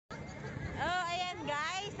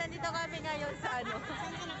nandito kami ngayon sa ano,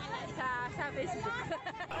 sa Facebook.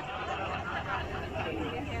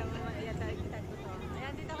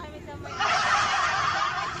 Ayan, dito kami sa may...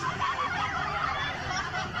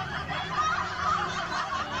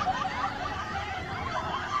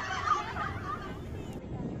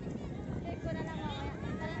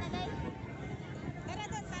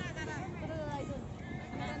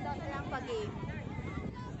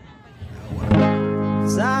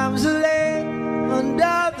 Times are late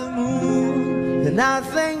under the moon, and I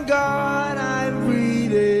thank God I'm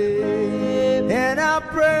breathing. And I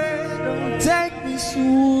pray don't take me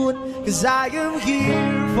soon, 'cause I am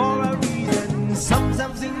here for a reason.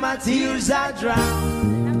 Sometimes in my tears I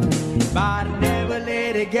drown, but I never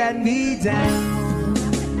let it get me down.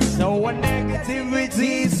 So when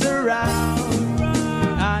negativity surround,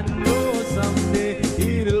 I know someday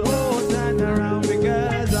it'll all turn around,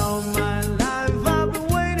 because all my life I've been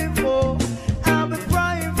waiting for, I've been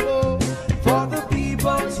crying for the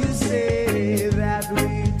people to say that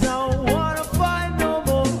we don't wanna fight no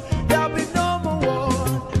more, there'll be no more war,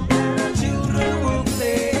 and our children will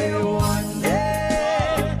play one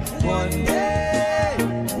day, one day,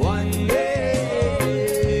 one day,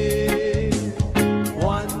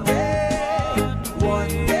 one day,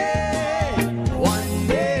 one day, one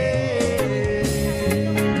day.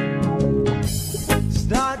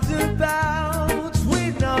 Start to bounce,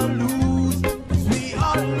 we don't lose, 'cause we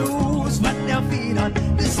all lose, but their feet on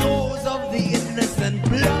the souls of the innocent,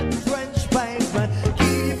 blood-drenched pavement.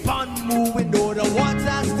 Keep on moving, though the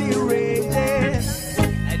water's still raging.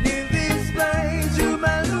 And in this place, you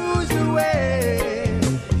may lose your way,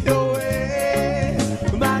 your way.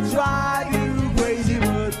 Might drive you crazy,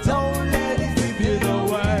 but don't let it slip you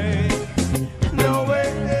away, no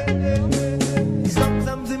way.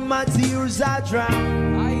 Sometimes in my tears I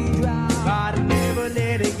drown, but I never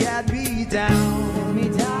let it get me down.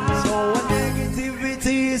 So when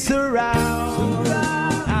negativity surrounds,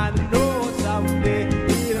 I know someday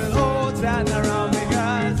it'll all turn around,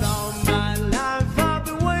 because all my life I've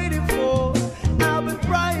been waiting for, I've been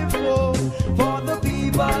crying for the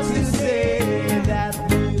people to say that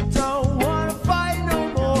we don't wanna fight no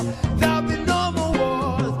more, there'll be no more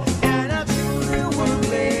wars, and our children will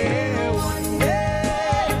play one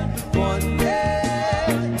day, one day,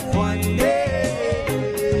 one day,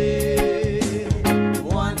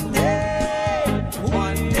 one day,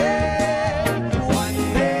 one day, one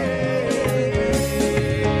day.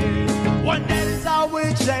 One day is how we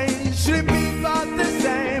change, should be about the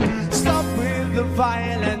same. Stop with the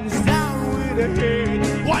violence, down with the hate.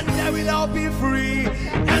 One day we'll all be free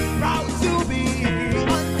and proud to be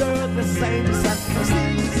under the same sun.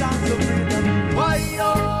 Sing songs of freedom. Why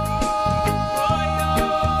yo?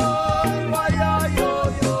 Why yo yo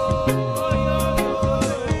yo?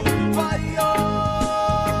 Why yo?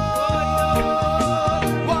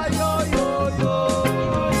 Why yo yo yo?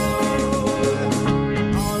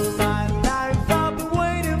 All my life I've been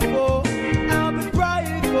waiting for, I've been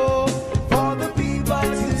crying for the people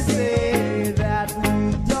to say that we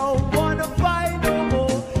don't wanna fight no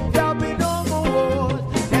more, there'll be no more wars,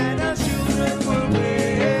 and our children will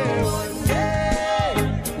live one day,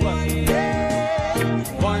 one day,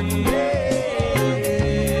 one day,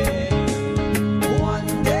 one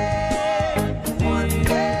day,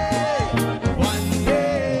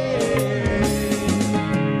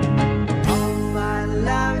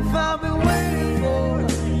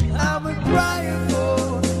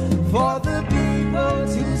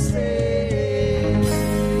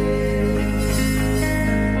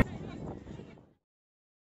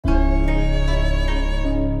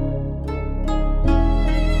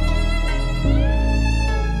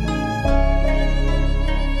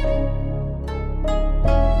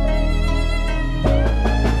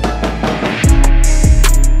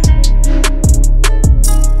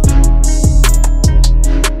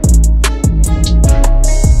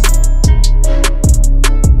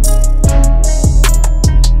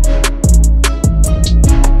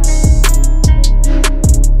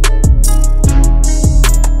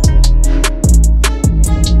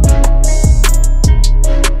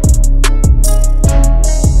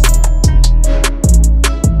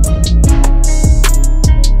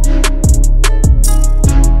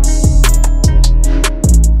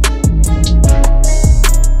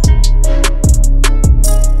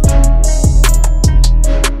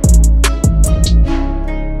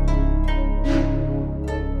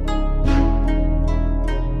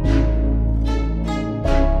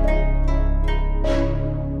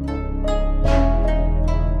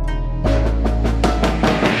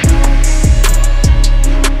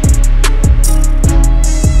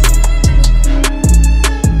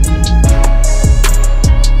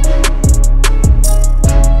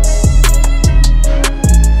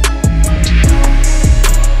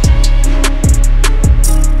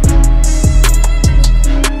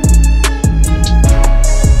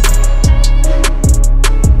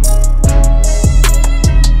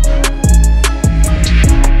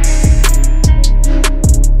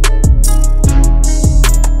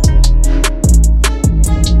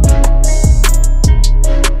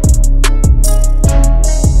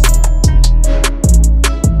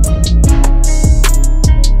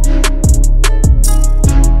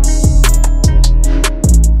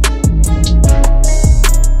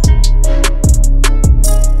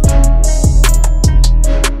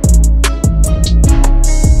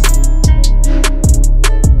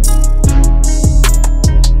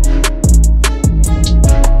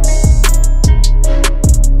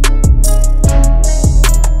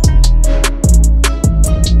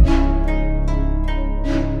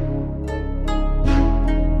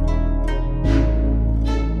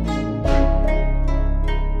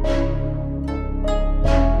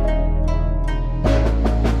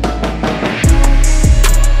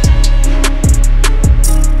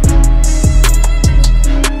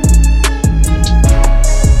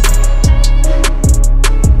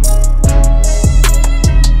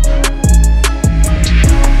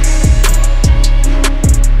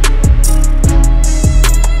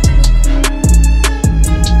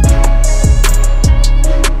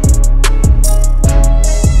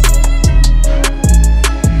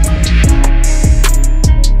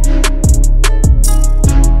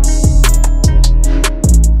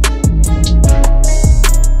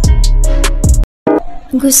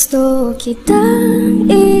 Gusto kitang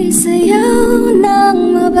isayaw ng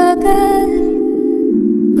mabagal.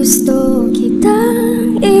 Gusto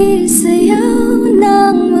kitang isayaw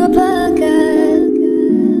ng mabagal.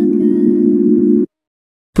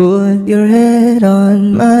 Put your head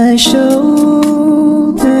on my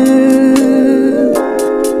shoulder,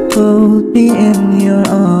 hold me in your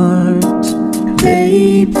arms,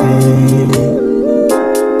 baby.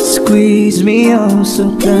 Squeeze me oh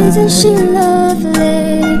so tight. Isn't she lovely?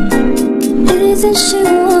 Isn't she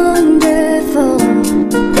wonderful?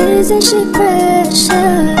 Isn't she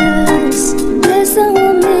precious? Yes, I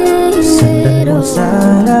want me Sundan mo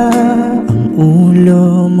sana ang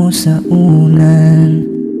ulo mo sa unan,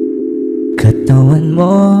 katawan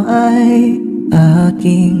mo ay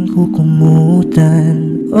aking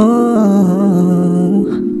kukumutan. Oh,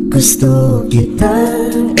 gusto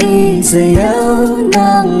kitang isayaw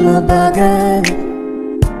ng mabagal.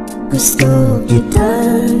 Gusto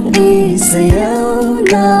kitang isayaw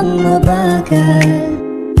ng mabagal.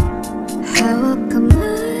 Hawak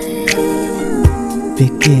kamay,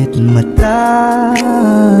 Pikit mata,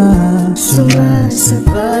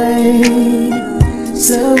 sumasabay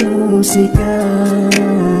sa musika.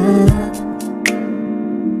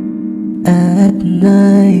 At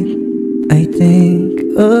night, I think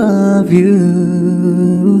of you.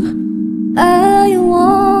 I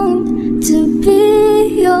want to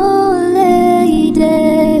be your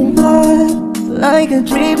lady. Heart like a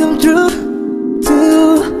dream come true.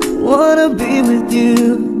 Two, wanna be with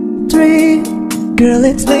you. Three, girl,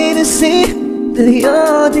 it's plain to see that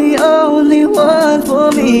you're the only one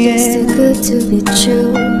for me. It's too good to be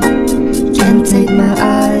true. Can't take my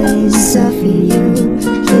eyes off of you.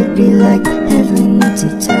 You'd be like heaven to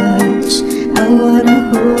touch. I wanna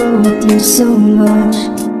hold you so much.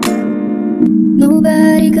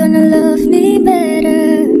 Nobody gonna love me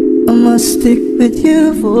better. I must stick with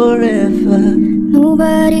you forever.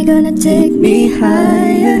 Nobody gonna take me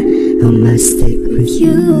higher. I must stick with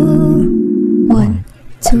you. 1,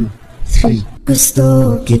 2, 3.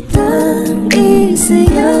 Gusto kitang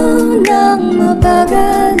isayaw ng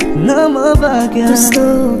mabagal. Na mabagal.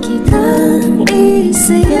 Gusto kitang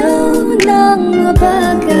isayaw ng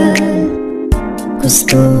mabagal.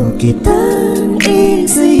 Gusto kitang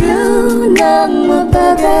isayaw ng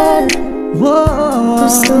mabagal. Whoa.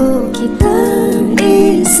 Gusto kitang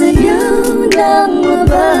isayaw ng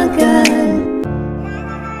mabagal.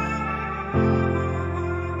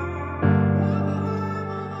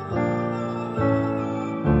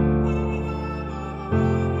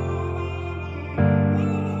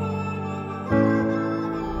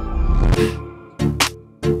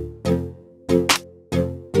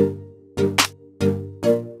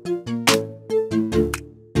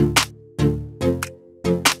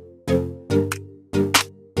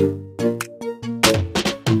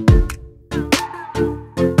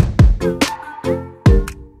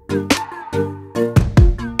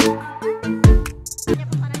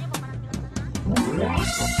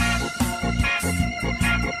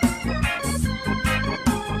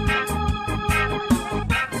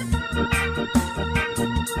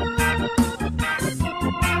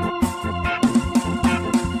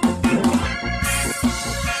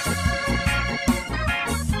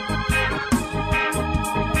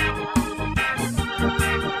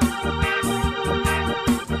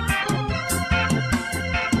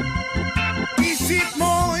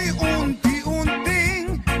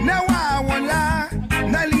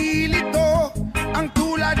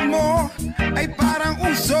 Ay parang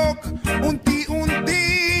usok,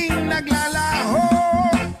 unti-unting naglalaho.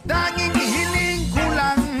 Tanging hiling ko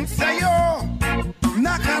lang sa'yo,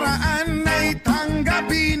 nakaraan ay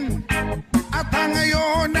tanggapin, at ang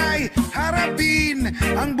ngayon ay harapin.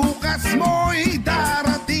 Ang bukas mo'y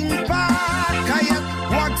darating pa, kaya't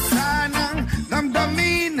huwag sanang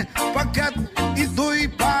damdamin, pagkat ito'y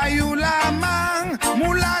payo lamang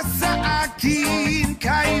mula sa akin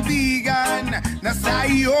kaibigan na sa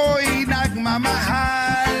iyo'y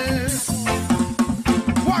nagmamahal.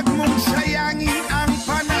 Huwag mong sayangin ang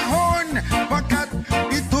panahon, pagkat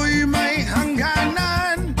ito'y may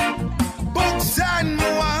hangganan. Buksan mo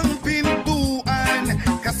ang pintuan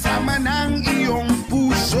kasama ng iyong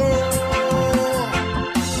puso.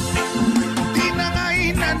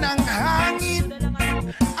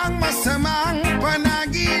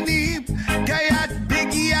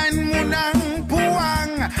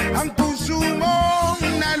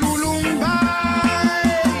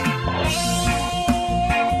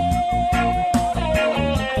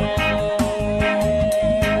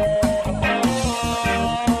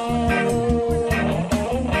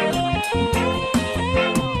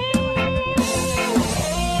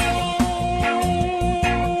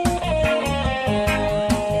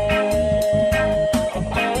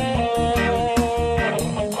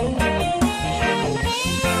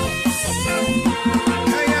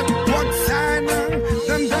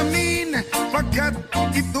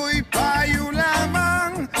 ito'y payo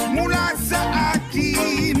lamang mula sa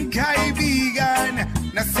akin, kaibigan,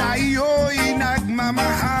 na sa iyo'y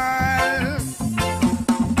nagmamahal.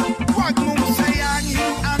 Huwag mong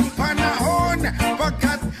sayangin ang panahon,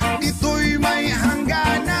 pagkat ito'y may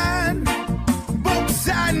hangganan.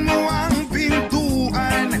 Buksan mo ang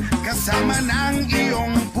pintuan kasama ng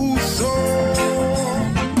iyong puso.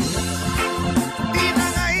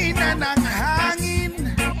 Tinangay na ng hangin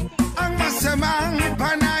ang masamang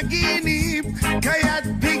panaginip, kaya't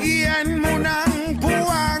bigyan mo ng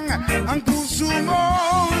puwang ang puso mo.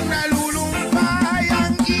 Nalulumpay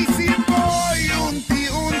ang isip mo'y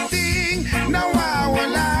unti-unting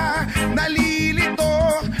nawawala.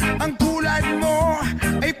 Nalilito ang tulad mo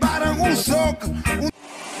ay parang usok,